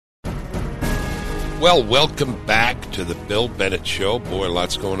Well, welcome back to the Bill Bennett Show. Boy,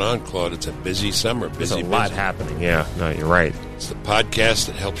 lots going on, Claude. It's a busy summer. There's a lot happening, yeah. No, you're right. It's the podcast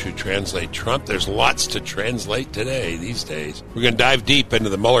that helps you translate Trump. There's lots to translate today, these days. We're going to dive deep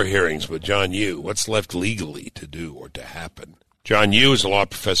into the Mueller hearings with John Yoo. What's left legally to do or to happen? John Yoo is a law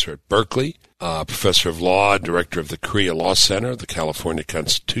professor at Berkeley, professor of law, director of the Korea Law Center, the California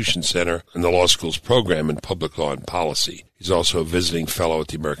Constitution Center, and the law school's program in public law and policy. He's also a visiting fellow at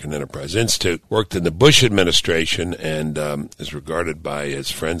the American Enterprise Institute, worked in the Bush administration, and is regarded by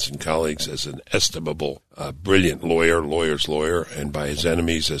his friends and colleagues as an estimable, brilliant lawyer's lawyer, and by his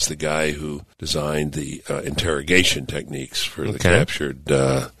enemies as the guy who designed the interrogation techniques for the captured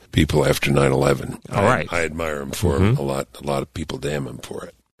people after 9/11. All right. I admire him for him a lot. A lot of people damn him for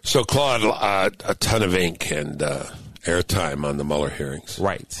it. So, Claude, a ton of ink and airtime on the Mueller hearings.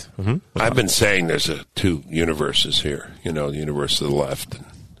 Right. I've been saying there's two universes here. You know, the universe of the left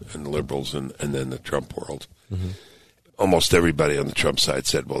and the liberals and then the Trump world. Almost everybody on the Trump side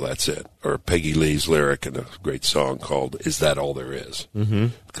said, well, that's it. Or Peggy Lee's lyric in a great song called, Is That All There Is?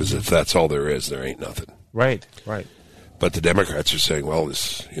 Because if that's all there is, there ain't nothing. Right. But the Democrats are saying, well,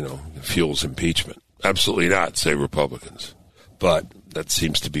 this, fuels impeachment. Absolutely not, say Republicans. But that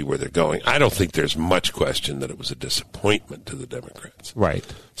seems to be where they're going. I don't think there's much question that it was a disappointment to the Democrats. Right.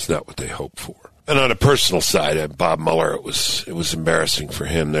 It's not what they hoped for. And on a personal side, Bob Mueller, it was embarrassing for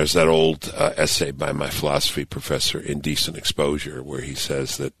him. There's that old essay by my philosophy professor, Indecent Exposure, where he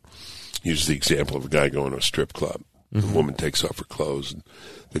says that, uses the example of a guy going to a strip club. The woman takes off her clothes, and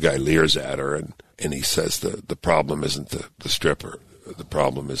the guy leers at her, and he says the problem isn't the stripper. The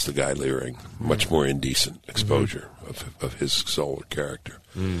problem is the guy leering. Much more indecent exposure of his soul or character.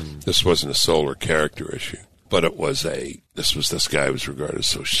 This wasn't a soul or character issue, but this guy was regarded as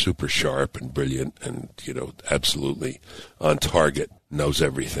so super sharp and brilliant and, absolutely on target, knows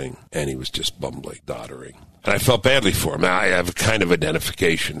everything, and he was just bumbling, doddering. And I felt badly for him. Now, I have a kind of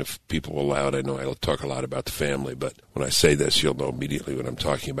identification, if people will allow it. I know I talk a lot about the family, but when I say this, you'll know immediately what I'm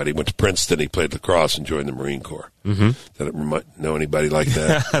talking about. He went to Princeton, he played lacrosse, and joined the Marine Corps. Did it know anybody like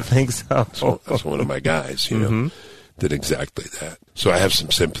that? I think so. That's one of my guys, did exactly that. So I have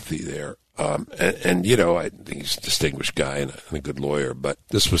some sympathy there. I think he's a distinguished guy and a good lawyer, but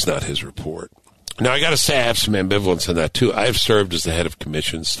this was not his report. Now, I got to say I have some ambivalence on that, too. I have served as the head of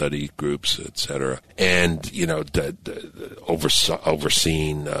commissions, study groups, et cetera, and,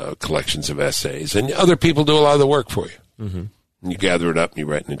 overseen collections of essays. And other people do a lot of the work for you. And you gather it up and you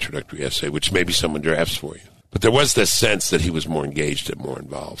write an introductory essay, which maybe someone drafts for you. But there was this sense that he was more engaged and more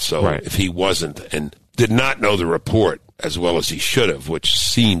involved. So if he wasn't and did not know the report as well as he should have, which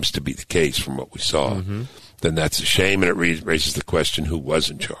seems to be the case from what we saw, then that's a shame, and it raises the question who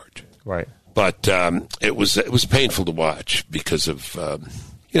was in charge. Right. But it was painful to watch because of,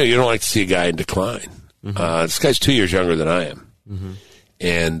 you don't like to see a guy in decline. This guy's 2 years younger than I am.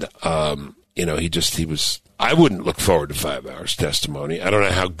 And, he was, I wouldn't look forward to 5 hours testimony. I don't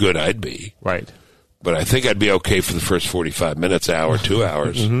know how good I'd be. Right. But I think I'd be okay for the first 45 minutes, hour, 2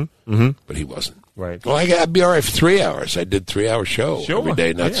 hours. But he wasn't. Right. Well, I'd be all right for 3 hours. I did 3-hour show every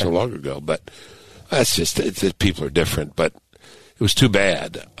day not so long ago. But that's just, people are different. But it was too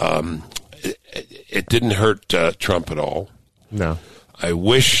bad. It didn't hurt Trump at all. No. I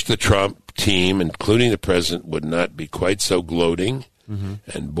wish the Trump team, including the president, would not be quite so gloating.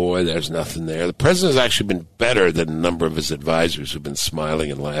 And boy, there's nothing there. The president has actually been better than a number of his advisors who've been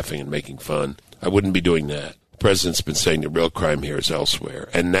smiling and laughing and making fun. I wouldn't be doing that. The president's been saying the real crime here is elsewhere.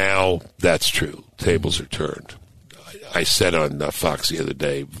 And now that's true. Tables are turned. I said on Fox the other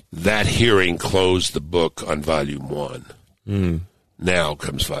day, that hearing closed the book on Volume 1. Now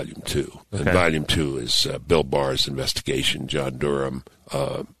comes Volume 2. And Volume 2 is Bill Barr's investigation, John Durham,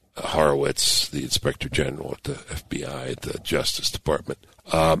 Horowitz, the Inspector General at the FBI, at the Justice Department.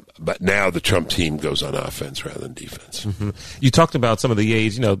 But now the Trump team goes on offense rather than defense. You talked about some of the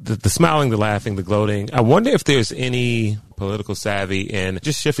aides, the smiling, the laughing, the gloating. I wonder if there's any political savvy in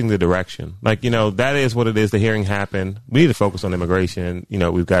just shifting the direction. Like, that is what it is. The hearing happened. We need to focus on immigration.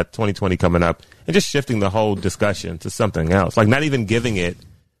 We've got 2020 coming up, and just shifting the whole discussion to something else. Like, not even giving it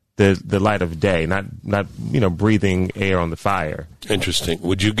the light of day, not breathing air on the fire. Interesting.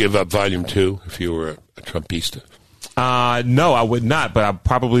 Would you give up Volume 2 if you were a Trumpista? No, I would not, but I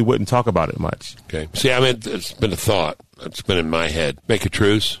probably wouldn't talk about it much. Okay. See, it's been a thought. It's been in my head. Make a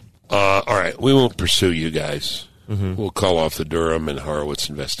truce. All right. We won't pursue you guys. We'll call off the Durham and Horowitz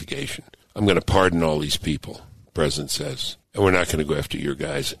investigation. I'm going to pardon all these people, the president says, and we're not going to go after your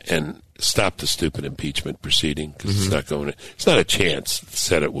guys and stop the stupid impeachment proceeding because it's not a chance the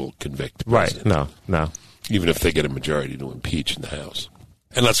Senate will convict the president. Right. No. Even if they get a majority to impeach in the House.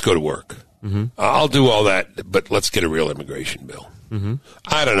 And let's go to work. I'll do all that, but let's get a real immigration bill.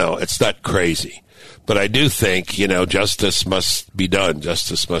 I don't know. It's not crazy. But I do think, justice must be done.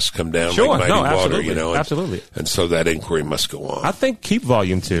 Justice must come down like mighty water, absolutely. And so that inquiry must go on. I think keep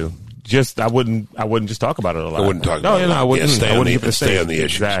volume 2. I wouldn't just talk about it a lot. I wouldn't talk about it. I wouldn't. Stay on the issue.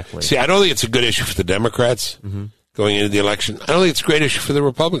 Exactly. See, I don't think it's a good issue for the Democrats going into the election. I don't think it's a great issue for the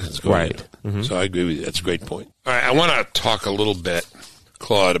Republicans going into it. So I agree with you. That's a great point. All right, I want to talk a little bit,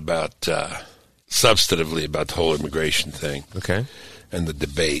 Claude, about substantively about the whole immigration thing. Okay. And the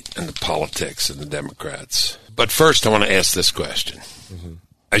debate and the politics and the Democrats. But first, I want to ask this question.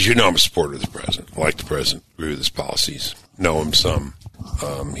 As you know, I'm a supporter of the president. I like the president, agree with his policies, know him some.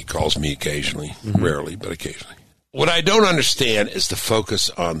 He calls me occasionally, rarely, but occasionally. What I don't understand is the focus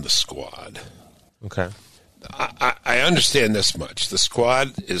on the squad. Okay. I understand this much. The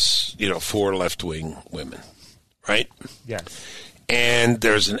squad is, 4 left-wing women, right? Yes. And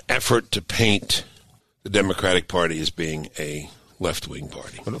there's an effort to paint the Democratic Party as being a left-wing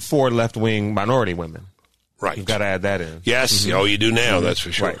party. 4 left-wing minority women. Right. You've got to add that in. Yes. Oh, you do now. That's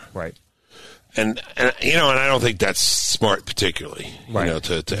for sure. Right. And I don't think that's smart particularly,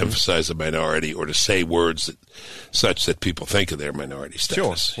 to emphasize the minority or to say words such that people think of their minority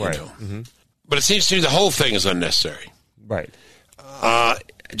status. Sure. Right. But it seems to me the whole thing is unnecessary. Right.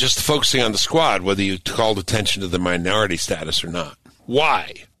 Just focusing on the squad, whether you called attention to the minority status or not.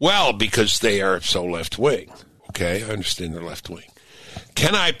 Why? Well, because they are so left-wing. Okay, I understand they're left-wing.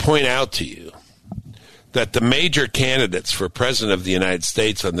 Can I point out to you that the major candidates for president of the United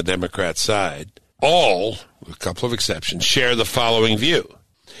States on the Democrat side, all, with a couple of exceptions, share the following view.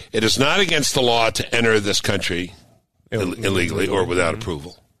 It is not against the law to enter this country illegally or without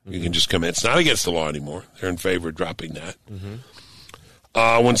approval. You can just come in. It's not against the law anymore. They're in favor of dropping that.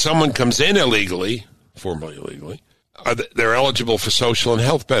 When someone comes in illegally, formally illegally, they're eligible for social and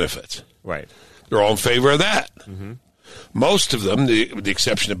health benefits. Right. They're all in favor of that. Most of them, with the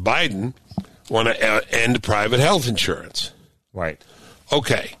exception of Biden, want to end private health insurance. Right.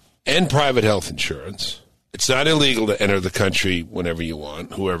 Okay. End private health insurance. It's not illegal to enter the country whenever you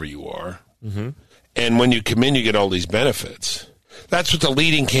want, whoever you are. And when you come in, you get all these benefits. That's what the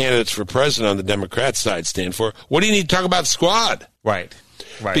leading candidates for president on the Democrat side stand for. What do you need to talk about squad? Right.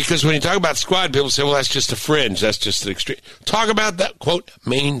 Because when you talk about squad, people say, well, that's just a fringe. That's just an extreme. Talk about that, quote,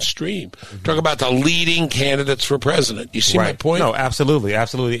 mainstream. Talk about the leading candidates for president. You see my point? No, absolutely.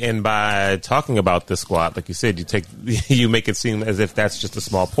 And by talking about the squad, like you said, you make it seem as if that's just a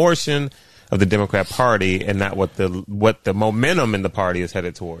small portion of the Democrat Party and not what the momentum in the party is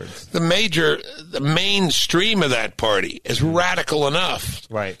headed towards. The mainstream of that party is radical enough.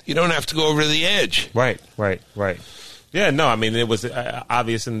 Right. You don't have to go over to the edge. Right. Yeah, no, I mean, it was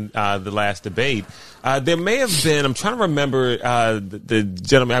obvious in the last debate. There may have been, I'm trying to remember the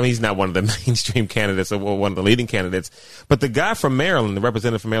gentleman, I mean, he's not one of the mainstream candidates or one of the leading candidates, but the guy from Maryland, the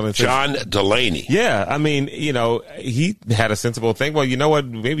representative from Maryland. John Delaney. Yeah, I mean, he had a sensible thing. Well, you know what,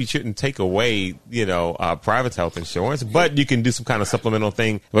 maybe you shouldn't take away, private health insurance, but you can do some kind of supplemental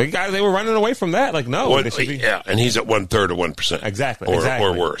thing. Well, guys, they were running away from that. Like, no. Yeah, and he's at 1/3 of 1%. Exactly.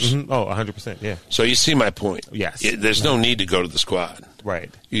 Or worse. Oh, 100%, yeah. So you see my point. Yes. There's no need to go to the squad.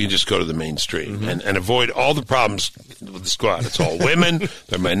 Right. You can just go to the mainstream and avoid all the problems with the squad. It's all women,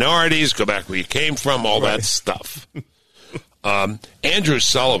 they're minorities, go back where you came from, all that stuff. Andrew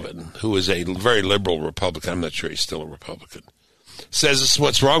Sullivan, who is a very liberal Republican, I'm not sure he's still a Republican, says this is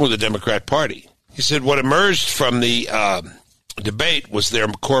what's wrong with the Democrat Party. He said what emerged from the debate was their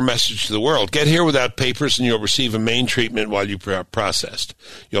core message to the world. Get here without papers and you'll receive humane treatment while you're processed.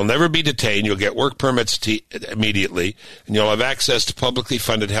 You'll never be detained. You'll get work permits immediately, and you'll have access to publicly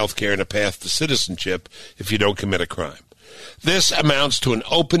funded health care and a path to citizenship if you don't commit a crime. This amounts to an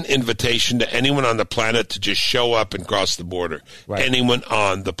open invitation to anyone on the planet to just show up and cross the border. Right. Anyone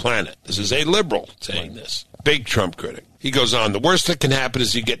on the planet. This is a liberal saying this. Big Trump critic. He goes on, the worst that can happen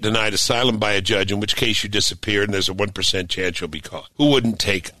is you get denied asylum by a judge, in which case you disappear, and there's a 1% chance you'll be caught. Who wouldn't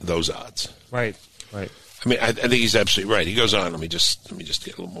take those odds? Right. I mean, I think he's absolutely right. He goes on. Let me just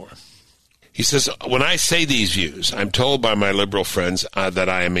get a little more. He says, when I say these views, I'm told by my liberal friends that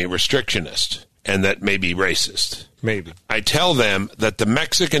I am a restrictionist and that may be racist. Maybe. I tell them that the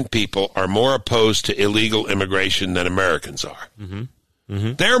Mexican people are more opposed to illegal immigration than Americans are.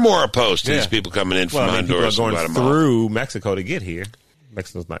 They're more opposed to these people coming in from Honduras and Guatemala. People are going through Mexico to get here.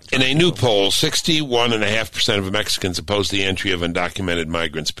 Mexico's not. In a new poll, 61.5% of Mexicans oppose the entry of undocumented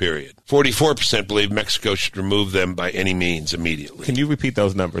migrants, period. 44% believe Mexico should remove them by any means immediately. Can you repeat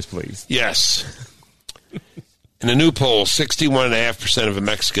those numbers, please? Yes. In a new poll, 61.5% of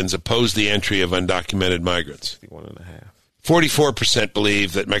Mexicans oppose the entry of undocumented migrants. 61.5. 44%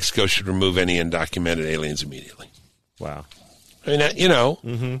 believe that Mexico should remove any undocumented aliens immediately. Wow. I mean, you know.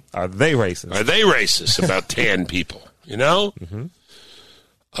 Mm-hmm. Are they racist? Are they racist about tan people, you know?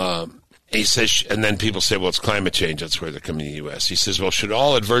 Mm-hmm. He says, and then people say, well, it's climate change. That's where they're coming to the U.S. He says, well, should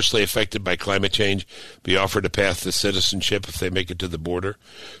all adversely affected by climate change be offered a path to citizenship if they make it to the border?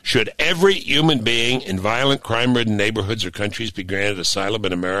 Should every human being in violent, crime-ridden neighborhoods or countries be granted asylum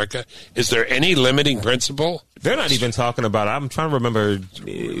in America? Is there any limiting principle? They're not even talking about, I'm trying to remember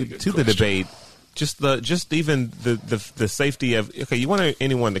the debate, just even the safety of, okay, you want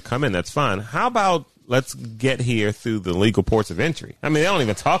anyone to come in, that's fine. How about let's get here through the legal ports of entry? I mean, they don't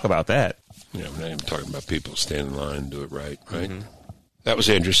even talk about that. Yeah, we're not even talking about people stand in line and do it right? Mm-hmm. That was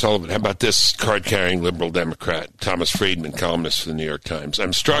Andrew Sullivan. How about this card-carrying liberal Democrat, Thomas Friedman, columnist for the New York Times?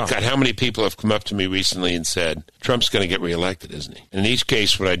 I'm struck at how many people have come up to me recently and said, Trump's going to get reelected, isn't he? And in each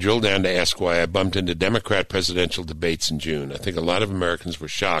case, when I drilled down to ask why, I bumped into Democrat presidential debates in June. I think a lot of Americans were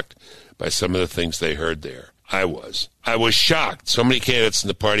shocked by some of the things they heard there. I was shocked. So many candidates in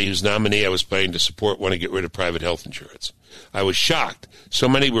the party whose nominee I was planning to support want to get rid of private health insurance. I was shocked. So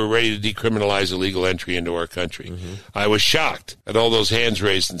many were ready to decriminalize illegal entry into our country. Mm-hmm. I was shocked at all those hands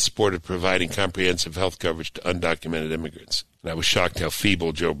raised in support of providing comprehensive health coverage to undocumented immigrants. And I was shocked how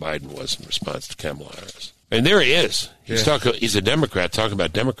feeble Joe Biden was in response to Kamala Harris. And there he is. He's a Democrat talking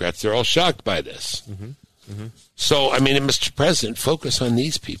about Democrats. They're all shocked by this. Mm-hmm. Mm-hmm. So, I mean, Mr. President, focus on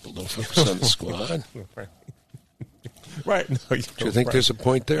these people. Don't focus on the squad. Right. No, do you think there's a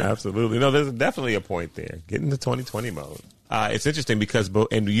point there? Absolutely. No, there's definitely a point there. Get into 2020 mode. It's interesting because,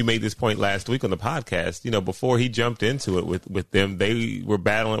 and you made this point last week on the podcast, you know, before he jumped into it with them, they were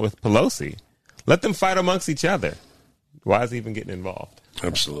battling with Pelosi. Let them fight amongst each other. Why is he even getting involved?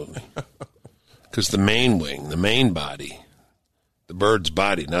 Absolutely. Because the main wing, the main body, the bird's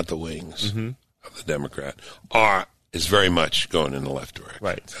body, not the wings of the Democrat, is very much going in the left direction.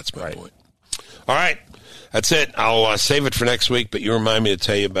 Right. That's my point. All right. That's it. I'll save it for next week, but you remind me to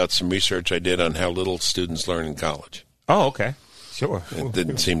tell you about some research I did on how little students learn in college. Oh, okay. Sure. It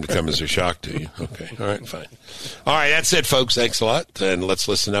didn't seem to come as a shock to you. Okay. All right, fine. All right, that's it, folks. Thanks a lot. And let's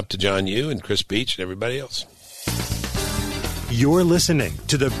listen up to John Yoo and Chris Beach and everybody else. You're listening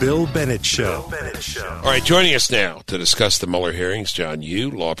to The Bill Bennett Show. All right, joining us now to discuss the Mueller hearings, John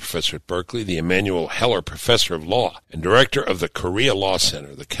Yoo, law professor at Berkeley, the Emanuel Heller Professor of Law, and director of the Korea Law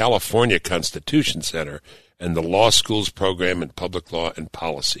Center, the California Constitution Center, and the Law School's program in public law and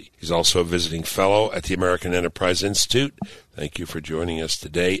policy. He's also a visiting fellow at the American Enterprise Institute. Thank you for joining us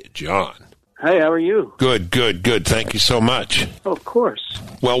today, John. Hey, how are you? Good. Thank you so much. Oh, of course.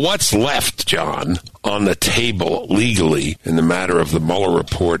 Well, what's left, John, on the table legally in the matter of the Mueller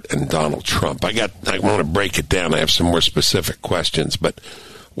report and Donald Trump? I want to break it down. I have some more specific questions, but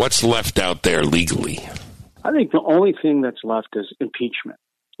what's left out there legally? I think the only thing that's left is impeachment.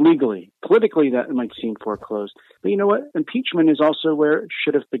 Legally. Politically, that might seem foreclosed. But you know what? Impeachment is also where it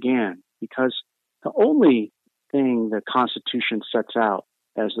should have began, because the only thing the Constitution sets out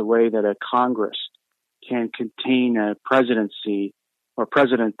as the way that a Congress can contain a presidency or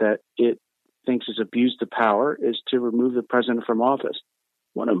president that it thinks has abused the power is to remove the president from office.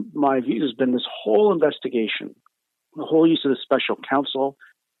 One of my views has been this whole investigation, the whole use of the special counsel,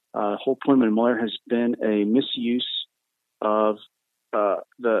 whole appointment of Mueller has been a misuse of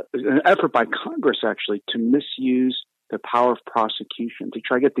an effort by Congress actually to misuse the power of prosecution, to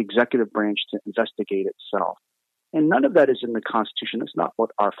try to get the executive branch to investigate itself. And none of that is in the Constitution. That's not what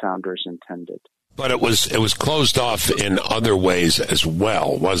our founders intended. But it was closed off in other ways as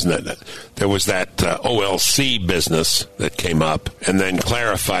well, wasn't it? There was that OLC business that came up and then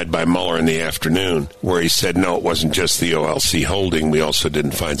clarified by Mueller in the afternoon, where he said, no, it wasn't just the OLC holding. We also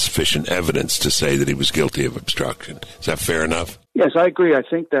didn't find sufficient evidence to say that he was guilty of obstruction. Is that fair enough? Yes, I agree. I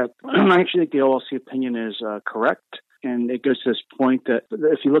actually think the OLC opinion is correct. And it goes to this point that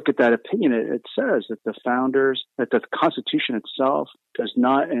if you look at that opinion, it says that the Constitution itself does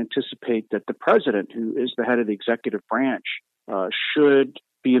not anticipate that the president, who is the head of the executive branch, should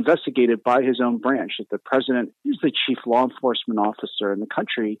be investigated by his own branch, that the president is the chief law enforcement officer in the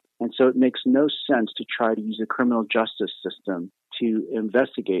country. And so it makes no sense to try to use the criminal justice system to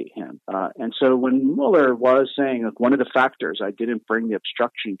investigate him. And so when Mueller was saying, like, one of the factors I didn't bring the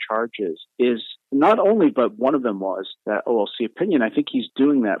obstruction charges is not only, but one of them was that OLC opinion. I think he's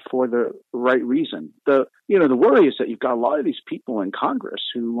doing that for the right reason. The worry is that you've got a lot of these people in Congress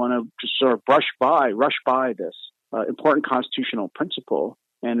who want to just sort of rush by this important constitutional principle.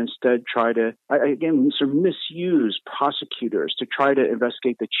 and instead try to, again, sort of misuse prosecutors to try to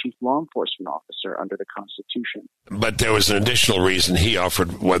investigate the chief law enforcement officer under the Constitution. But there was an additional reason he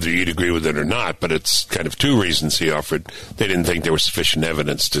offered, whether you'd agree with it or not, but it's kind of two reasons he offered. They didn't think there was sufficient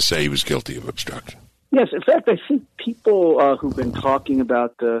evidence to say he was guilty of obstruction. Yes, in fact, I think people who've been talking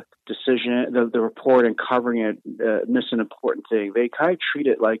about the decision, the report and covering it, miss an important thing. They kind of treat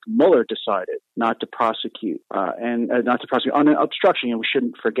it like Mueller decided not to prosecute, and not to prosecute on an obstruction. And we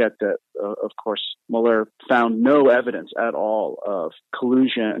shouldn't forget that, of course, Mueller found no evidence at all of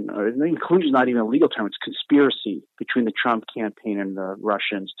collusion, or collusion is not even a legal term, it's conspiracy between the Trump campaign and the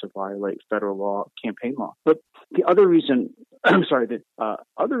Russians to violate federal law, campaign law. But the other reason,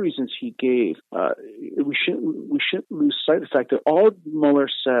 other reasons he gave, we shouldn't lose sight of the fact that all Mueller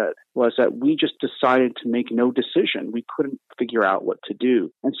said was that we just decided to make no decision. We couldn't figure out what to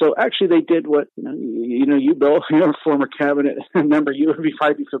do. And so actually they did what, you, Bill, you're a former cabinet member, you would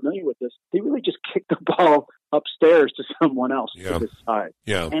probably be familiar with this. They really just kicked the ball upstairs to someone else to decide.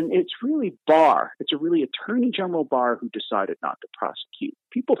 Yeah. And it's really Barr. It's a really Attorney General Barr who decided not to prosecute.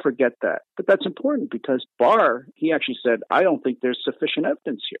 People forget that. But that's important because Barr, he actually said, I don't think there's sufficient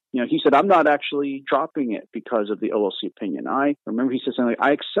evidence here. He said, I'm not actually dropping it because of the OLC opinion. I remember he said something like,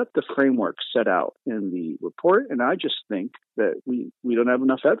 I accept the framework set out in the report, and I just think that we don't have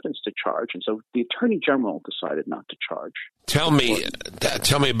enough evidence to charge. And so the Attorney General decided not to charge. Tell me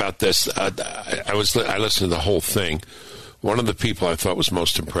about this. I listened to the whole thing. One of the people I thought was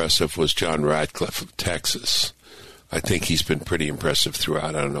most impressive was John Radcliffe of Texas. I think he's been pretty impressive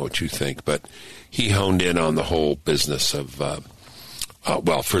throughout. I don't know what you think, but he honed in on the whole business of,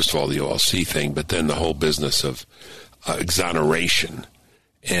 first of all, the OLC thing, but then the whole business of exoneration.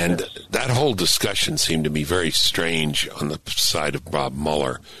 And that whole discussion seemed to me very strange on the side of Bob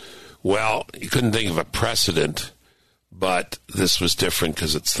Mueller. Well, you couldn't think of a precedent, but this was different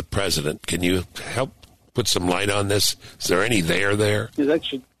because it's the president. Can you help put some light on this? Is there any there?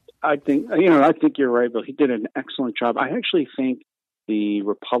 Actually, I think you're right, Bill. He did an excellent job. I actually think the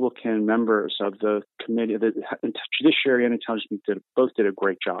Republican members of the committee, the Judiciary and Intelligence both did a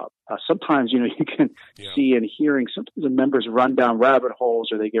great job. Sometimes, you can see in hearings, sometimes the members run down rabbit holes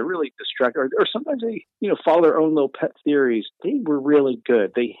or they get really distracted, or sometimes they, follow their own little pet theories. They were really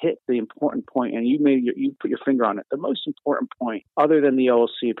good. They hit the important point, and you put your finger on it. The most important point, other than the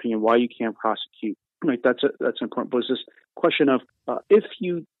OLC opinion, why you can't prosecute. Right, that's important. But it's this question of if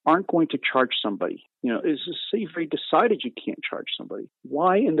you aren't going to charge somebody, is say you've already decided you can't charge somebody,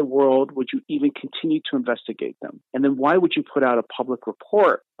 why in the world would you even continue to investigate them? And then why would you put out a public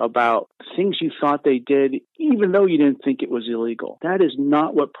report about things you thought they did, even though you didn't think it was illegal? That is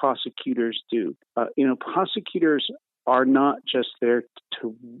not what prosecutors do. Prosecutors are not just there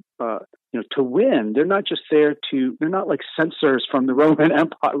to win. They're not just there they're not like censors from the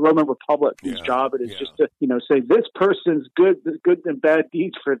Roman Republic whose job it is just to, say this person's good and bad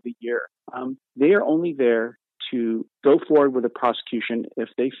deeds for the year. They are only there to go forward with a prosecution if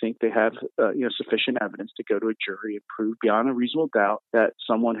they think they have sufficient evidence to go to a jury and prove beyond a reasonable doubt that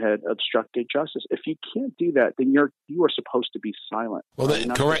someone had obstructed justice. If you can't do that, then you are supposed to be silent. Well, then,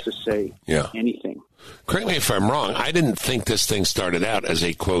 not correct. supposed to say anything. Correct me if I'm wrong. I didn't think this thing started out as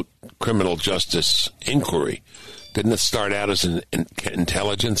a, quote, criminal justice inquiry. Didn't it start out as an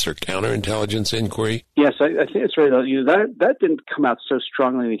intelligence or counterintelligence inquiry? Yes, I think it's right. That didn't come out so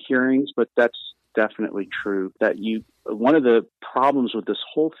strongly in the hearings, but that's definitely true. That one of the problems with this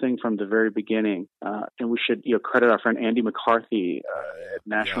whole thing from the very beginning, and we should credit our friend Andy McCarthy at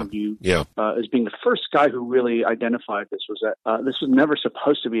National View as being the first guy who really identified this, was that this was never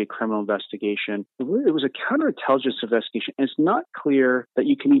supposed to be a criminal investigation. It was a counterintelligence investigation, and it's not clear that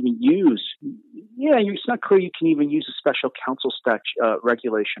you can even use. It's not clear you can even use a special counsel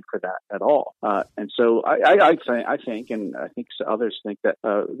regulation for that at all. And so I think, and I think others think that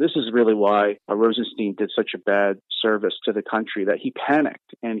this is really why Rosenstein did such a bad service to the country, that he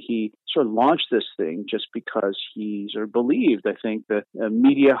panicked and he sort of launched this thing just because he sort of believed, I think, the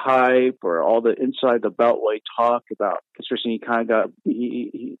media hype or all the inside the Beltway talk about conspiracy. He kind of got,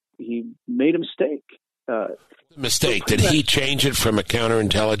 he made a mistake. Did he change it from a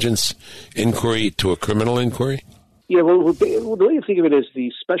counterintelligence inquiry to a criminal inquiry? Yeah, well, the way to think of it is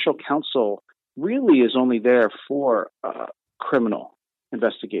the special counsel really is only there for criminal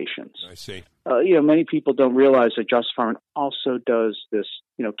investigations. I see. Many people don't realize that Justice Department also does this,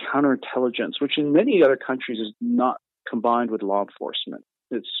 counterintelligence, which in many other countries is not combined with law enforcement.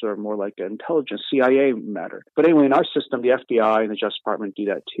 It's sort of more like an intelligence, CIA matter. But anyway, in our system, the FBI and the Justice Department do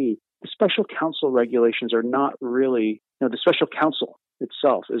that too. The special counsel regulations are not really, the special counsel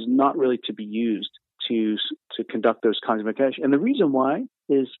itself is not really to be used to conduct those kinds of investigations. And the reason why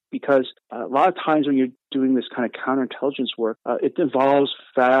is because a lot of times when you're doing this kind of counterintelligence work, it involves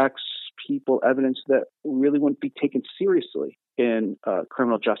facts, people, evidence that really wouldn't be taken seriously in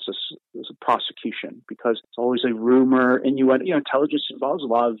criminal justice prosecution, because it's always a rumor, innuendo. Intelligence involves a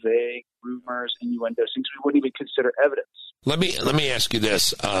lot of vague rumors, innuendos, things we wouldn't even consider evidence. Let me ask you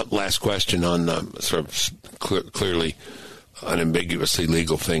this last question on sort of clearly unambiguously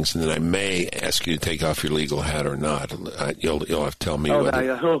legal things, and then I may ask you to take off your legal hat or not. You'll have to tell me whether.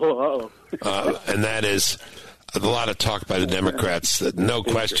 And that is a lot of talk by the Democrats that no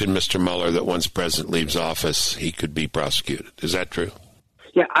question, Mr. Mueller, that once the president leaves office, he could be prosecuted. Is that true?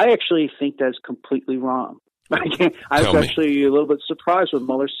 Yeah, I actually think that's completely wrong. I was actually a little bit surprised when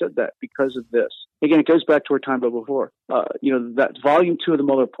Mueller said that because of this. Again, it goes back to our time before. That Volume 2 of the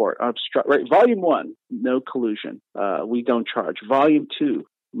Mueller report, right? Volume 1, no collusion. We don't charge. Volume 2,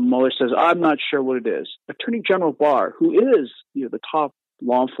 Mueller says, I'm not sure what it is. Attorney General Barr, who is the top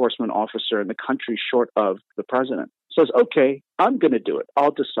law enforcement officer in the country short of the president, says, okay, I'm going to do it.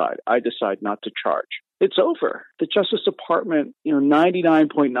 I'll decide. I decide not to charge. It's over. The Justice Department,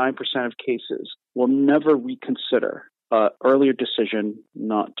 99.9% of cases will never reconsider earlier decision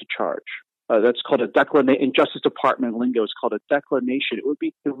not to charge. That's called a declination. In Justice Department lingo, it's called a declination. It would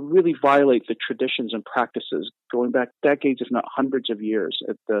really violate the traditions and practices going back decades, if not hundreds of years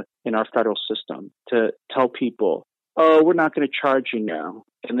in our federal system, to tell people, oh, we're not going to charge you now.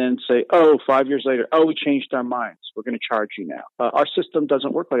 And then say, 5 years later, we changed our minds. We're going to charge you now. Our system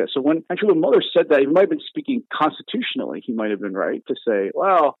doesn't work like that. So when Mueller said that, he might have been speaking constitutionally. He might have been right to say,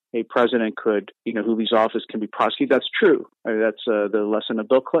 well, a president could, who leaves office can be prosecuted. That's true. That's the lesson of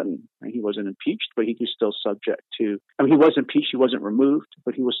Bill Clinton. He wasn't impeached, but he was still subject to, he was impeached, he wasn't removed,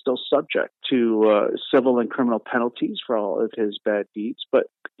 but he was still subject to civil and criminal penalties for all of his bad deeds. But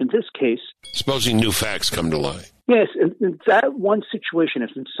in this case, supposing new facts come to light. Yes, in that one situation, if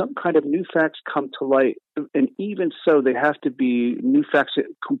some kind of new facts come to light, and even so, they have to be new facts that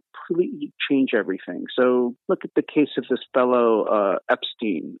completely change everything. So look at the case of this fellow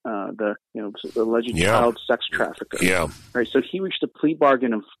Epstein, the alleged child sex trafficker. Yeah. Right. So he reached a plea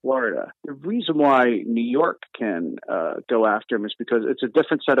bargain in Florida. The reason why New York can go after him is because it's a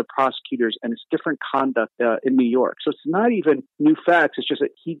different set of prosecutors and it's different conduct in New York. So it's not even new facts. It's just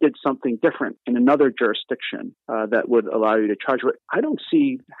that he did something different in another jurisdiction that would allow you to charge. But I don't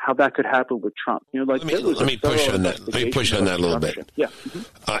see how that could happen with Trump. Let me push on that. Let me push on that a little bit. Yeah.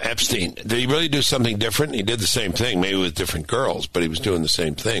 Epstein, did he really do something different? He did the same thing, maybe with different girls, but he was doing the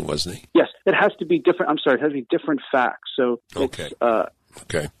same thing, wasn't he? Yes, it has to be different. I'm sorry, it has to be different facts. So okay.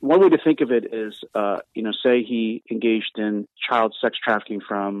 Okay. One way to think of it is, say he engaged in child sex trafficking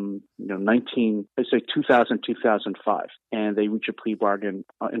from, 2000, 2005, and they reach a plea bargain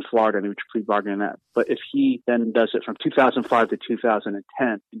in Florida, and they reach a plea bargain in that. But if he then does it from 2005 to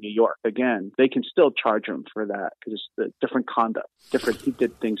 2010 in New York, again, they can still charge him for that because it's the different conduct, he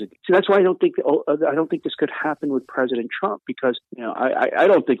did things. See, that's why I don't think this could happen with President Trump because, I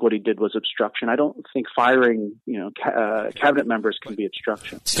don't think what he did was obstruction. I don't think firing, cabinet members can be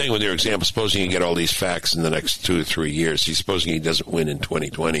obstruction. Staying with your example, supposing you get all these facts in the next 2 or 3 years, supposing he doesn't win in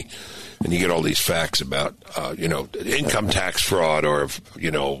 2020, and you get all these facts about, income tax fraud or,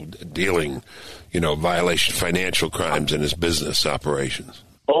 dealing, violation of financial crimes in his business operations.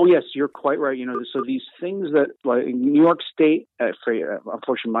 Oh, yes, you're quite right. So these things that, like New York State,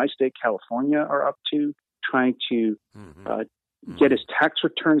 unfortunately, my state, California, are up to trying to get his tax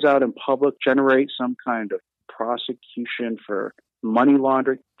returns out in public, generate some kind of prosecution for money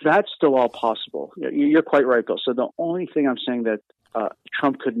laundering. That's still all possible. You're quite right, Bill. So the only thing I'm saying that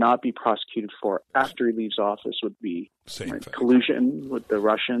Trump could not be prosecuted for after he leaves office would be collusion with the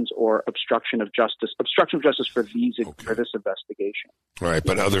Russians or obstruction of justice for for this investigation. Right,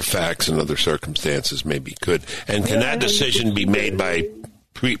 but other facts and other circumstances maybe could. And can that decision be made by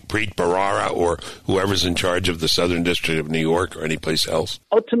Preet Bharara or whoever's in charge of the Southern District of New York or any place else?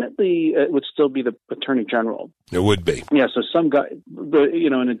 Ultimately, it would still be the Attorney General. It would be. Yeah, so some guy,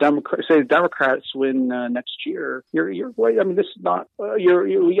 in a the Democrats win next year, you're right. I mean, this is not, I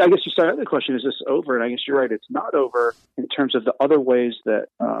guess you started the question, is this over? And I guess you're right, it's not over in terms of the other ways that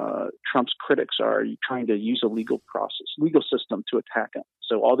Trump's critics are trying to use a legal system to attack him.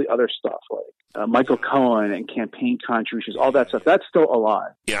 So all the other stuff like Michael Cohen and campaign contributions, all that stuff, that's still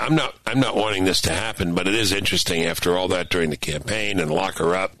alive. Yeah, I'm not wanting this to happen, but it is interesting after all that during the campaign and lock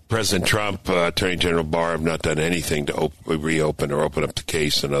her up. President Trump, Attorney General Barr have not done anything to reopen or open up the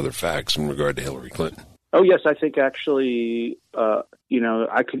case and other facts in regard to Hillary Clinton. Oh, yes, I think actually,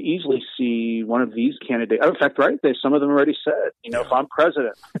 I could easily see one of these candidates. In fact, right, some of them already said, if I'm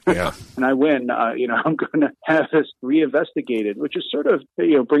president and I win, I'm going to have this reinvestigated, which is sort of,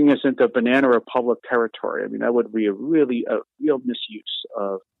 bringing us into banana republic territory. I mean, that would be a real misuse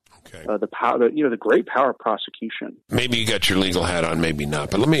of the power, the great power of prosecution. Maybe you got your legal hat on, maybe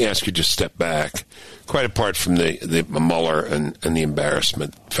not. But let me ask you, just step back, quite apart from the Mueller and the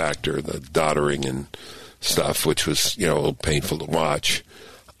embarrassment factor, the doddering and stuff, which was, a little painful to watch.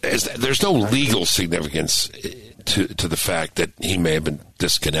 There's no legal significance to the fact that he may have been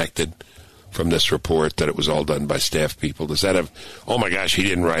disconnected from this report, that it was all done by staff people. Does that have, oh my gosh, he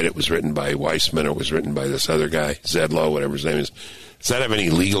didn't write it, was written by Weissman, or was written by this other guy, Zedlow, whatever his name is. Does that have any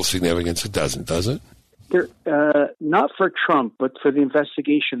legal significance? It doesn't, does it? Not for Trump, but for the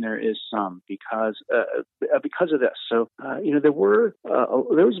investigation, there is some because of this. So,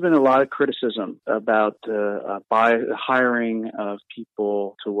 there's been a lot of criticism about by hiring of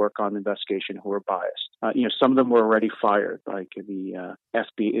people to work on the investigation who were biased. Some of them were already fired, like the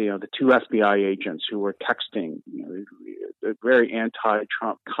the two FBI agents who were texting, very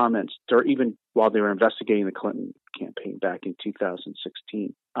anti-Trump comments, or even while they were investigating the Clinton campaign back in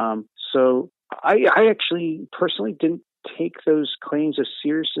 2016. So I actually personally didn't take those claims as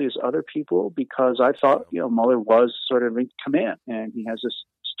seriously as other people, because I thought, Mueller was sort of in command and he has this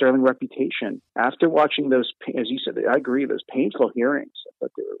sterling reputation. After watching those, as you said, I agree, those painful hearings,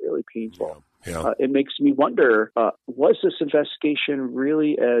 but they were really painful. Yeah. It makes me wonder, was this investigation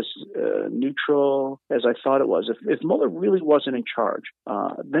really as neutral as I thought it was? If Mueller really wasn't in charge,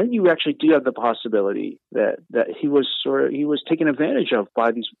 then you actually do have the possibility that he was taken advantage of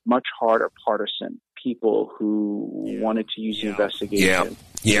by these much harder partisan people who wanted to use the investigation.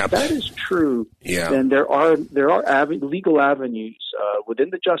 Yeah. If that is true, Yeah. then there are legal avenues within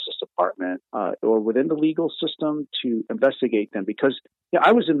the Justice Department or within the legal system to investigate them. Because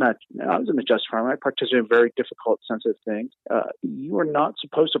I was in the Justice Department. I participated in very difficult, sensitive things. You are not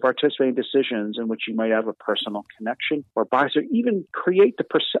supposed to participate in decisions in which you might have a personal connection or bias, or even create the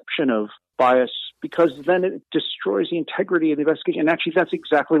perception of bias, because then it destroys the integrity of the investigation. And actually, that's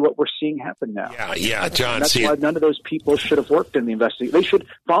exactly what we're seeing happen now. Yeah, John. And that's why none of those people should have worked in the investigation.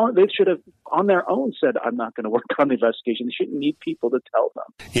 They should have, on their own, said, "I'm not going to work on the investigation." They shouldn't need people to tell them.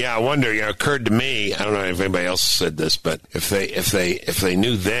 Yeah, I wonder. It occurred to me. I don't know if anybody else said this, but if they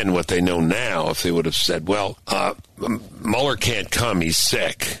knew then what they know now, if they would have said, "Well, Mueller can't come; he's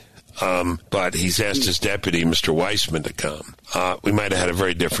sick." But he's asked his deputy, Mr. Weissman, to come. We might have had a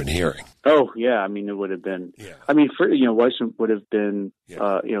very different hearing. Oh, yeah. I mean, it would have been. Yeah. I mean, Weissman would have been,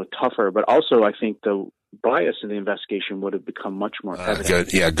 tougher. But also, I think the bias in the investigation would have become much more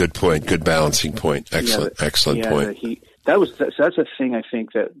evident. Good point. Good balancing point. Excellent point. That's a thing. I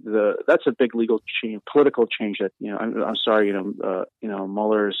think that's a big legal change, political change. That I'm sorry.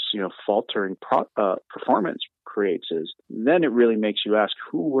 Mueller's faltering performance creates is then it really makes you ask,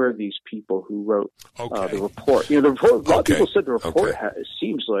 who were these people who wrote the report? The report. A lot of people said the report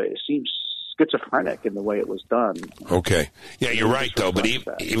seems schizophrenic in the way it was done. Okay. Yeah, you're right though. But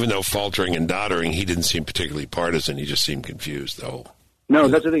even though faltering and doddering, he didn't seem particularly partisan. He just seemed confused, though. No,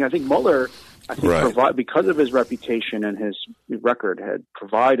 that's the thing. I think Mueller, because of his reputation and his record, had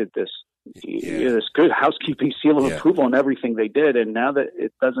provided this good housekeeping seal of approval on everything they did. And now that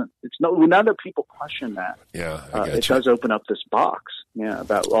now that people question that, it does open up this box,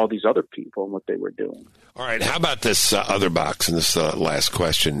 about all these other people and what they were doing. All right. How about this other box? And this last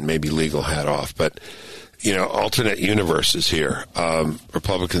question, maybe legal hat off, but alternate universes here.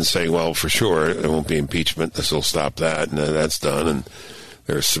 Republicans say, well, for sure, there won't be impeachment. This will stop that. And then that's done. And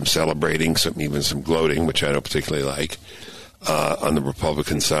there's some celebrating, even some gloating, which I don't particularly like, on the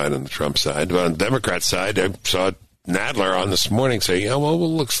Republican side and the Trump side. But on the Democrat side, I saw Nadler on this morning say,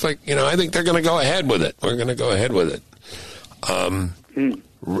 looks like, I think they're going to go ahead with it. We're going to go ahead with it.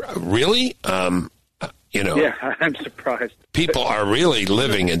 Really? Yeah, I'm surprised. People are really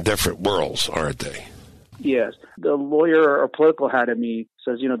living in different worlds, aren't they? Yes. The lawyer or political hat in me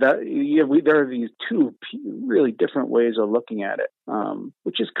says, there are these two really different ways of looking at it,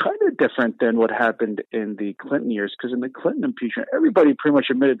 which is kind of different than what happened in the Clinton years, because in the Clinton impeachment, everybody pretty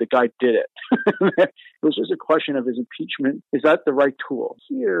much admitted the guy did it. It was just a question of his impeachment. Is that the right tool?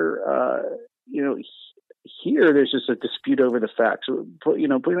 Here, there's just a dispute over the facts. Putting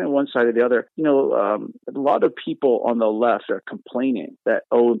it on one side or the other, a lot of people on the left are complaining that,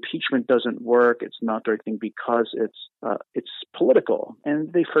 impeachment doesn't work. It's not the right thing because it's political.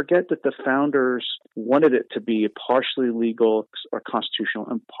 And they forget that the founders wanted it to be a partially legal or constitutional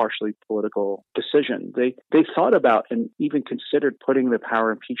and partially political decision. They thought about and even considered putting the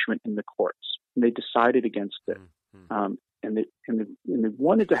power of impeachment in the courts. and they decided against it. And they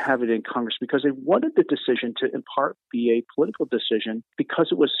wanted to have it in Congress because they wanted the decision to, in part, be a political decision because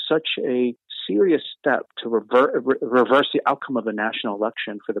it was such a serious step to reverse the outcome of a national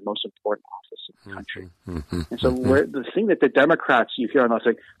election for the most important office in the country. And so the thing that the Democrats, you hear on us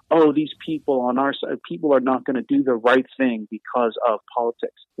like, oh, these people on our side, people are not going to do the right thing because of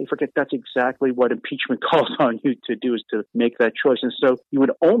politics. They forget that's exactly what impeachment calls on you to do, is to make that choice. And so you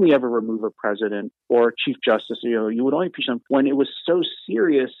would only ever remove a president or chief justice. You would only impeach them when it was so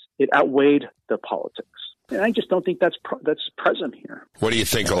serious it outweighed the politics. And I just don't think that's present here. What do you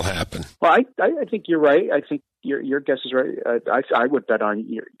think will happen? Well, I think you're right. I think your guess is right. I would bet on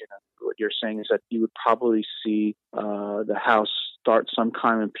what you're saying is that you would probably see the House start some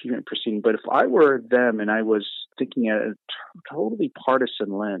kind of impeachment proceeding. But if I were them and I was thinking at a totally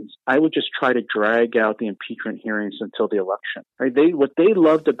partisan lens, I would just try to drag out the impeachment hearings until the election. Right? What they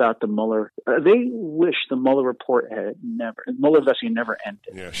loved about the Mueller, they wish the Mueller Mueller investigation never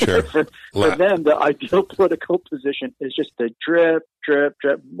ended. Yeah, sure. for them, the ideal political position is just to drip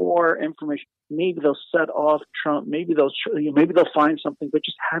more information. Maybe they'll set off Trump. Maybe they'll find something. But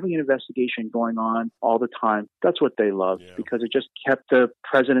just having an investigation going on all the time, that's what they love, because it just kept the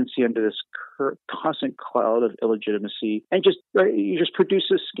presidency under this constant cloud of illegitimacy, and you just produce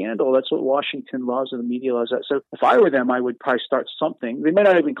a scandal. That's what Washington loves and the media loves that. So if I were them, I would probably start something. They might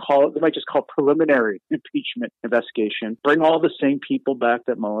not even call it. They might just call preliminary impeachment investigation. Bring all the same people back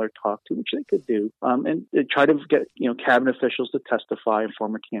that Mueller talked to, which they could do, and try to get cabinet officials to testify and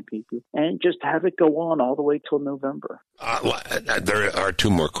former campaign people, and just have it go on all the way till November. There are two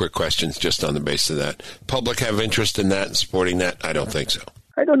more quick questions just on the basis of that. Public have interest in that and supporting that? I don't think so.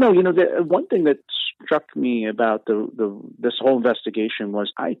 I don't know. The one thing that struck me about this whole investigation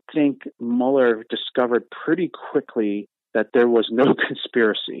was I think Mueller discovered pretty quickly that there was no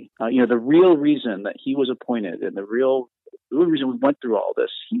conspiracy. The real reason that he was appointed and the real reason we went through all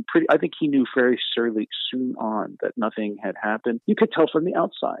this, I think he knew very soon on that nothing had happened. You could tell from the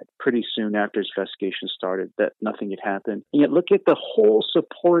outside pretty soon after his investigation started that nothing had happened. And yet look at the whole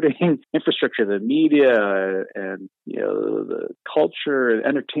supporting infrastructure, the media and the culture and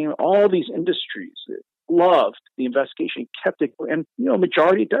entertainment, all these industries loved the investigation, kept it, and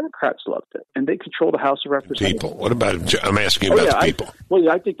majority of Democrats loved it, and they control the House of Representatives. People, what about? I'm asking you about the people.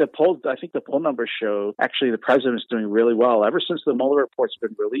 I think the poll numbers show actually the president's doing really well ever since the Mueller report's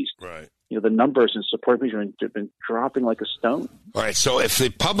been released. Right. The numbers in support have been dropping like a stone. All right. So if the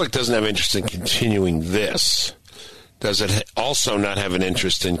public doesn't have interest in continuing this, does it also not have an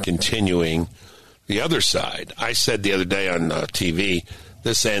interest in continuing the other side? I said the other day on TV.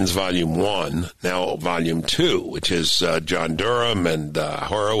 This ends Volume 1, now Volume 2, which is John Durham and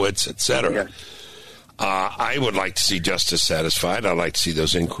Horowitz, et cetera. Yes. I would like to see justice satisfied. I'd like to see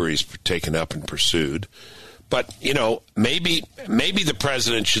those inquiries taken up and pursued. But, maybe the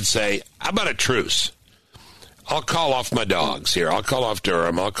president should say, how about a truce? I'll call off my dogs here. I'll call off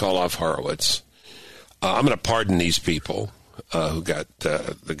Durham. I'll call off Horowitz. I'm going to pardon these people who got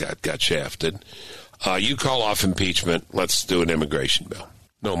shafted. You call off impeachment. Let's do an immigration bill.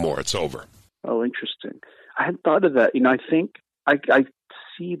 No more. It's over. Oh, interesting. I hadn't thought of that. I think I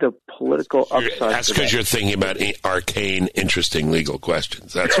see the political upside. That's because you're thinking about arcane, interesting legal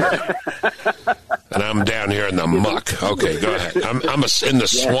questions. That's right. And I'm down here in the muck. Okay, go ahead. I'm in the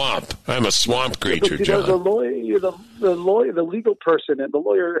swamp. I'm a swamp creature, John. The lawyer, the legal person, and the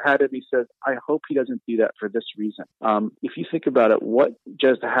lawyer had it. He said, "I hope he doesn't do that for this reason." If you think about it, what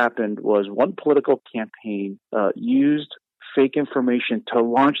just happened was one political campaign used fake information to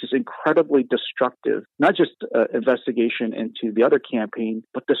launch this incredibly destructive, not just investigation into the other campaign,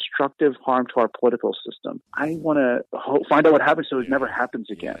 but destructive harm to our political system. I want to find out what happens so it never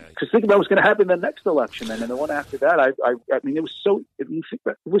happens again. Because think about what's going to happen in the next election, and then the one after that. I mean, it was so. If you think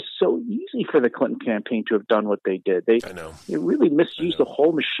about it, it was so easy for the Clinton campaign to have done what they did. They really misused the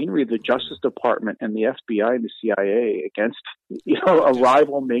whole machinery of the Justice Department and the FBI and the CIA against a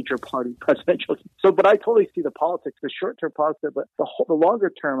rival major party presidential. So, but I totally see the politics, the short-term politics, but the longer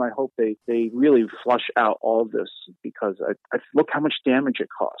term, I hope they really flush out all of this, because I look how much damage it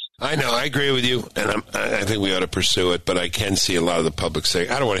cost. I know, I agree with you, and I think we ought to pursue it, but I can see a lot of the public saying,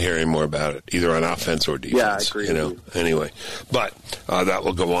 I don't want to hear any more about it, either on offense or defense. Yeah, I agree with you. Anyway. But that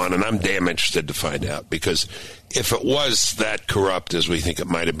will go on, and I'm damn interested to find out, because if it was that corrupt as we think it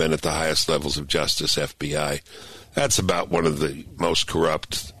might have been at the highest levels of justice, FBI, that's about one of the most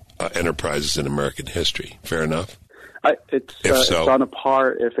corrupt enterprises in American history. Fair enough? It's on a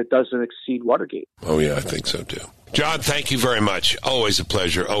par if it doesn't exceed Watergate. Oh, yeah, I think so, too. John, thank you very much. Always a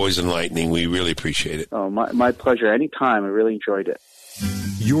pleasure, always enlightening. We really appreciate it. Oh, my pleasure. Anytime. I really enjoyed it.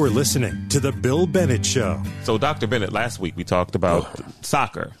 You're listening to The Bill Bennett Show. So, Dr. Bennett, last week we talked about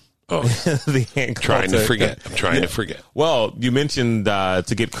soccer. Oh, I'm trying to forget. Well, you mentioned to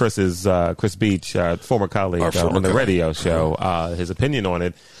get Chris Beach, former colleague on the radio show, his opinion on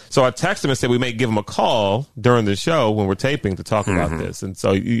it. So I texted him and said we may give him a call during the show when we're taping to talk about this. And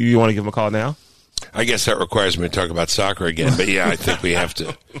so you want to give him a call now? I guess that requires me to talk about soccer again. But yeah, I think we have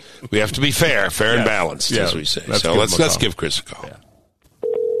to be fair and balanced, as we say. So let's give Chris a call. Yeah.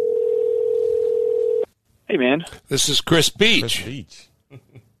 Hey, man. This is Chris Beach.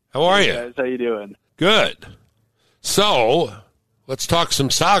 How are you? Guys, how you doing? Good. So, let's talk some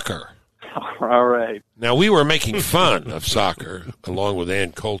soccer. All right. Now, we were making fun of soccer along with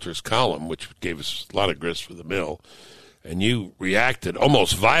Ann Coulter's column, which gave us a lot of grist for the mill, and you reacted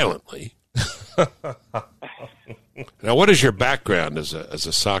almost violently. Now, what is your background as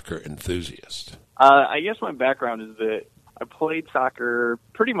a soccer enthusiast? I guess my background is that I played soccer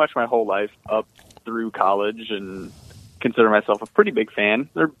pretty much my whole life up through college and consider myself a pretty big fan.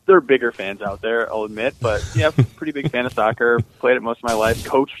 There are bigger fans out there, I'll admit, but yeah, pretty big fan of soccer. Played it most of my life.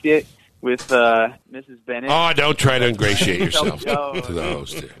 Coached it with Mrs. Bennett. Oh, don't try to ingratiate yourself to the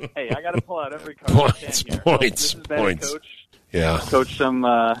host here. Hey, I got to pull out every card. Points. Yeah. Coached some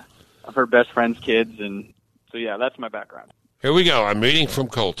of her best friend's kids, and so yeah, that's my background. Here we go. I'm reading from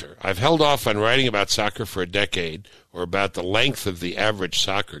Coulter. I've held off on writing about soccer for a decade or about the length of the average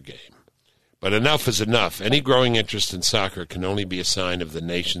soccer game. But enough is enough. Any growing interest in soccer can only be a sign of the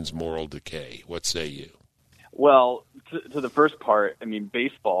nation's moral decay. What say you? Well, to the first part, I mean,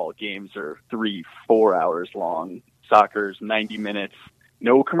 baseball games are 3-4 hours long. Soccer's 90 minutes.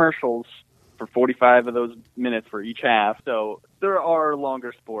 No commercials for 45 of those minutes for each half. So there are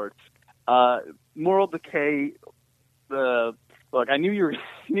longer sports. Moral decay. Look, I knew you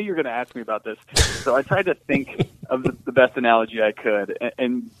were going to ask me about this, so I tried to think of the best analogy I could,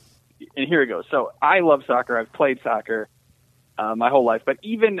 and here it goes. So I love soccer. I've played soccer my whole life, but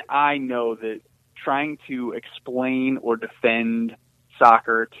even I know that trying to explain or defend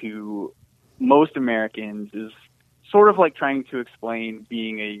soccer to most Americans is sort of like trying to explain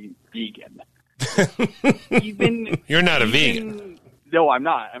being a vegan. You're not a vegan. No, I'm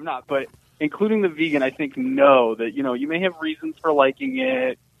not. But including the vegan, I think know that, you may have reasons for liking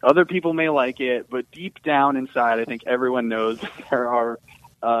it. Other people may like it, but deep down inside, I think everyone knows that there are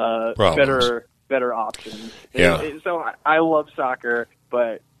better options. Yeah. So I love soccer,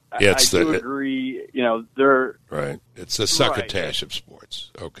 but I do agree. They're right. It's the succotash of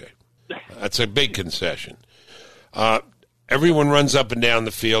sports. Okay, that's a big concession. Everyone runs up and down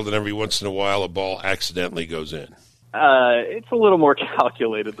the field, and every once in a while, a ball accidentally goes in. It's a little more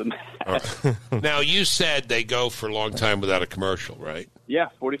calculated than that. Right. Now, you said they go for a long time without a commercial, right? Yeah,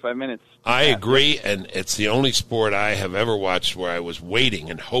 45 minutes. I agree, and it's the only sport I have ever watched where I was waiting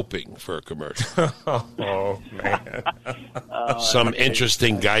and hoping for a commercial. Oh, man. Some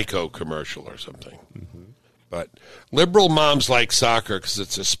interesting Geico commercial or something. Mm-hmm. But liberal moms like soccer because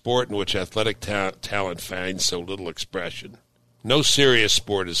it's a sport in which athletic talent finds so little expression. No serious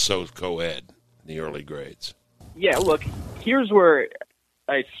sport is so co-ed in the early grades. Yeah, look, here's where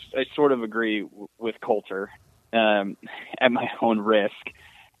I sort of agree with Coulter at my own risk.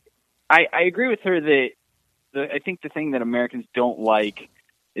 I agree with her that I think the thing that Americans don't like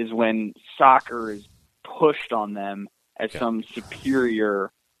is when soccer is pushed on them as some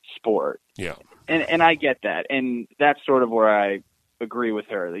superior sport. Yeah. And I get that. And that's sort of where I agree with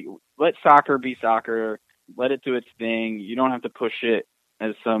her. Like, let soccer be soccer. Let it do its thing. You don't have to push it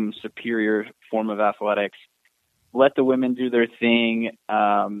as some superior form of athletics. Let the women do their thing.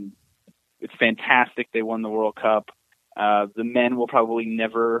 It's fantastic they won the World Cup. The men will probably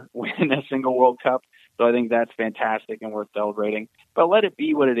never win a single World Cup, so I think that's fantastic and worth celebrating. But let it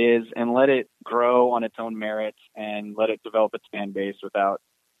be what it is, and let it grow on its own merits, and let it develop its fan base without,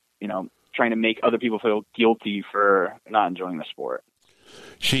 trying to make other people feel guilty for not enjoying the sport.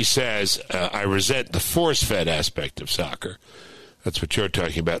 She says, I resent the force-fed aspect of soccer. That's what you're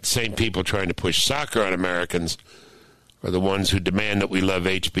talking about. Same people trying to push soccer on Americans are the ones who demand that we love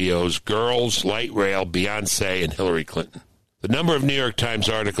HBO's Girls, Light Rail, Beyonce, and Hillary Clinton. The number of New York Times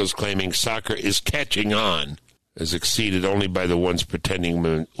articles claiming soccer is catching on is exceeded only by the ones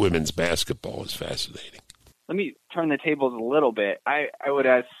pretending women's basketball is fascinating. Let me turn the tables a little bit. I would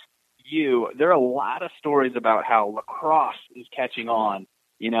ask you, there are a lot of stories about how lacrosse is catching on,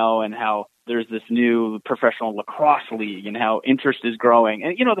 and how there's this new professional lacrosse league and how interest is growing.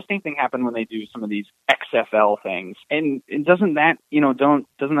 And, the same thing happened when they do some of these XFL things. And doesn't that,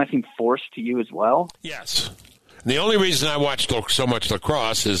 doesn't that seem forced to you as well? Yes. And the only reason I watched so much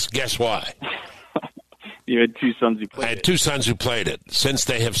lacrosse is, guess why? You had two sons who played it. I had two sons who played it. Since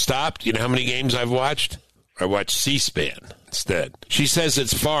they have stopped, you know how many games I've watched? I watched C-SPAN instead. She says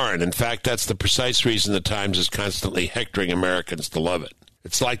it's foreign. In fact, that's the precise reason the Times is constantly hectoring Americans to love it.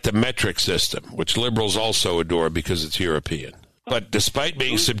 It's like the metric system, which liberals also adore because it's European. But despite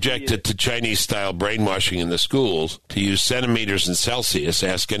being subjected to Chinese-style brainwashing in the schools, to use centimeters and Celsius,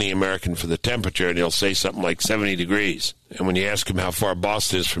 ask any American for the temperature, and he'll say something like 70 degrees. And when you ask him how far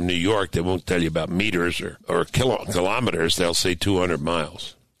Boston is from New York, they won't tell you about meters or kilometers. They'll say 200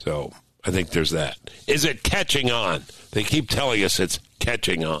 miles. So I think there's that. Is it catching on? They keep telling us it's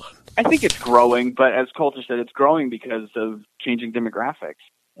catching on. I think it's growing, but as Coulter said, it's growing because of changing demographics.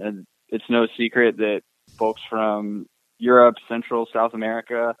 And it's no secret that folks from Europe, Central, South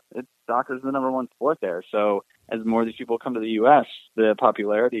America, soccer is the number one sport there. So as more of these people come to the U.S., the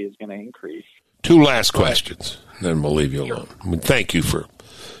popularity is going to increase. Two last questions, then we'll leave you alone. I mean, thank you for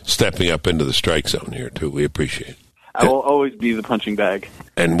stepping up into the strike zone here, too. We appreciate it. I will always be the punching bag.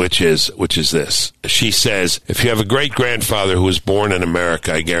 And which is this. She says, if you have a great-grandfather who was born in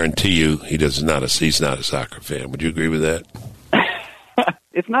America, I guarantee you he's not a soccer fan. Would you agree with that?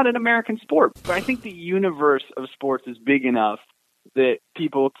 It's not an American sport, but I think the universe of sports is big enough that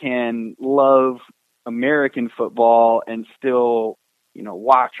people can love American football and still,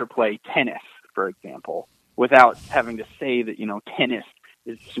 watch or play tennis, for example, without having to say that, tennis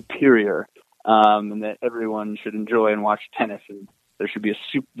is superior, and that everyone should enjoy and watch tennis, and there should be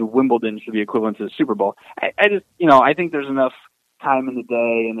the Wimbledon should be equivalent to the Super Bowl. I just, I think there's enough time in the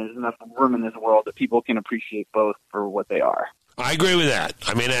day and there's enough room in this world that people can appreciate both for what they are. I agree with that.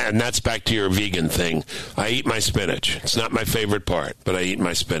 I mean, and that's back to your vegan thing. I eat my spinach. It's not my favorite part, but I eat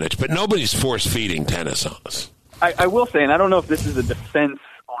my spinach. But nobody's force-feeding tennis on us. I will say, and I don't know if this is a defense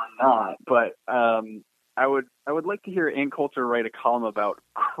or not, but I would like to hear Ann Coulter write a column about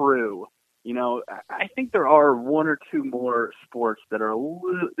crew. I think there are one or two more sports that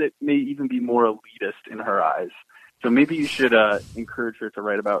that may even be more elitist in her eyes. So maybe you should encourage her to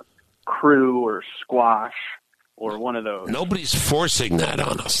write about crew or squash or one of those. Nobody's forcing that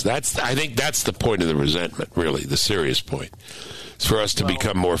on us. I think that's the point of the resentment, really, the serious point. It's for us to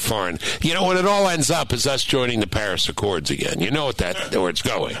become more foreign. When it all ends up is us joining the Paris Accords again. You know where it's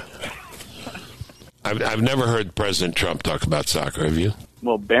going. I've never heard President Trump talk about soccer, have you?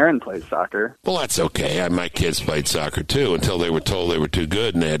 Well, Barron plays soccer. Well, that's okay. My kids played soccer, too, until they were told they were too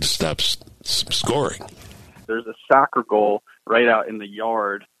good and they had to stop scoring. There's a soccer goal right out in the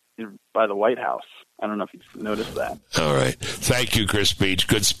yard by the White House. I don't know if you've noticed that. All right. Thank you, Chris Beach.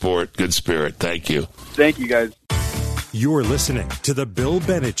 Good sport, good spirit. Thank you. Thank you, guys. You're listening to The Bill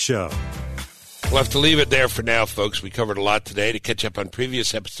Bennett Show. We'll have to leave it there for now, folks. We covered a lot today. To catch up on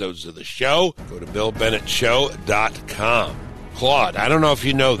previous episodes of the show, go to BillBennettShow.com. Claude, I don't know if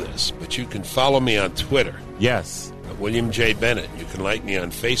you know this, but you can follow me on Twitter. Yes. At William J. Bennett. You can like me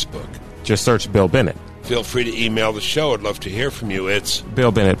on Facebook. Just search Bill Bennett. Feel free to email the show. I'd love to hear from you. It's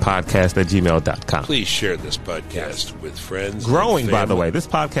BillBennettPodcast@gmail.com. Please share this podcast with friends. Growing, by the way. This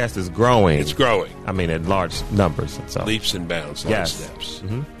podcast is growing. It's growing. I mean, in large numbers. So. Leaps and bounds, large steps.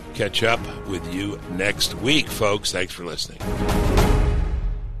 Mm-hmm. Catch up with you next week, folks. Thanks for listening.